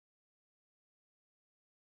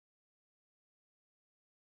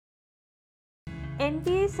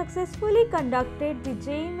NTA successfully conducted the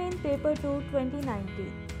JEE Main Paper 2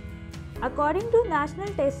 2019. According to National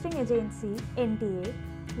Testing Agency (NTA),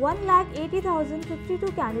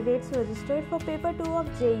 1,80,052 candidates registered for Paper 2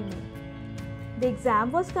 of JEE Main. The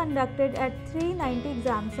exam was conducted at 390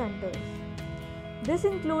 exam centers. This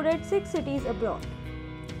included 6 cities abroad.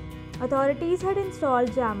 Authorities had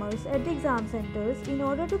installed jammers at the exam centers in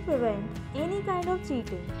order to prevent any kind of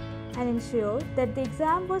cheating and ensure that the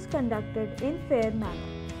exam was conducted in fair manner.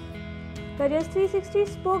 Careers 360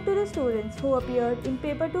 spoke to the students who appeared in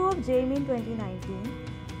Paper 2 of JEE Main 2019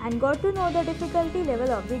 and got to know the difficulty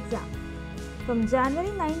level of the exam. From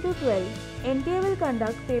January 9 to 12, NTA will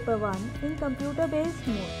conduct Paper 1 in computer-based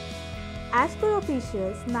mode. As per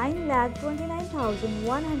officials,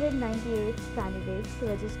 9,29,198 candidates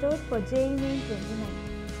registered for JEE Main 2019.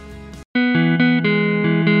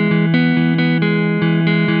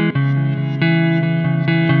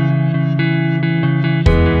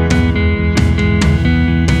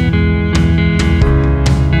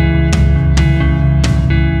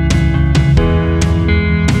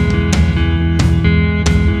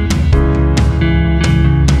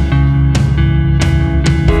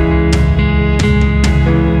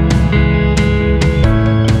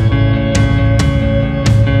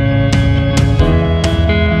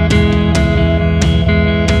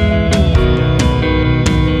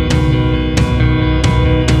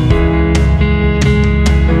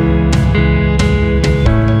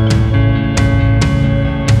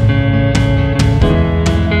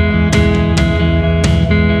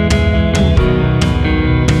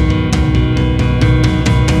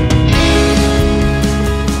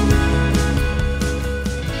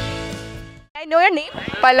 I know your name?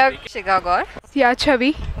 Palak Shigagor. Yeah,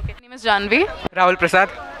 Chavi. Okay. Name is Janvi. Rahul Prasad.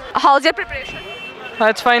 How's your preparation?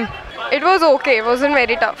 It's fine. It was okay, it wasn't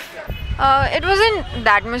very tough. It wasn't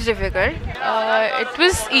that much difficult. It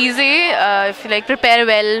was easy. If you prepare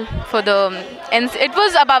well for the, it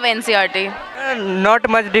was above NCRT. Not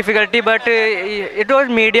much difficulty, but it was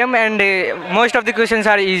medium and most of the questions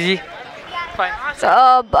are easy. Fine.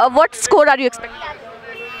 So, what score are you expecting?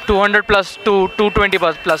 200 plus to 220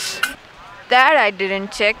 plus. That I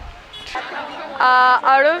didn't check.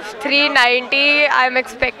 Out of 390, I'm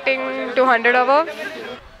expecting 200 above.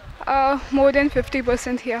 More than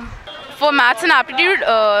 50% here. For maths and aptitude,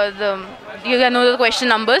 you can know the question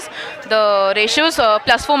numbers, the ratios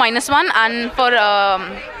 +4 -1, and for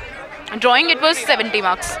drawing it was 70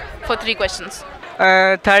 marks for 3 questions.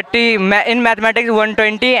 30 in mathematics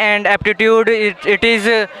 120 and aptitude it is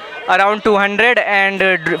around 200, and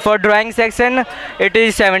for drawing section it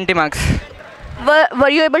is 70 marks. Were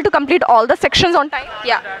you able to complete all the sections on time?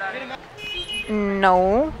 Yeah.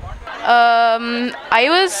 No. I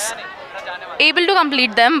was able to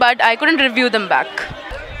complete them, but I couldn't review them back.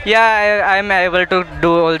 Yeah, I am able to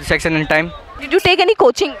do all the section in time. Did you take any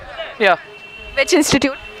coaching? Yeah. Which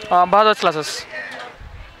institute? Bharat classes.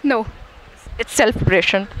 No. It's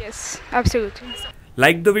self-preparation. Yes, absolutely.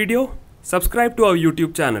 Like the video? Subscribe to our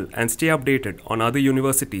YouTube channel and stay updated on other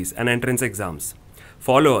universities and entrance exams.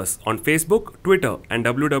 Follow us on Facebook, Twitter and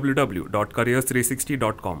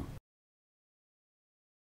www.careers360.com.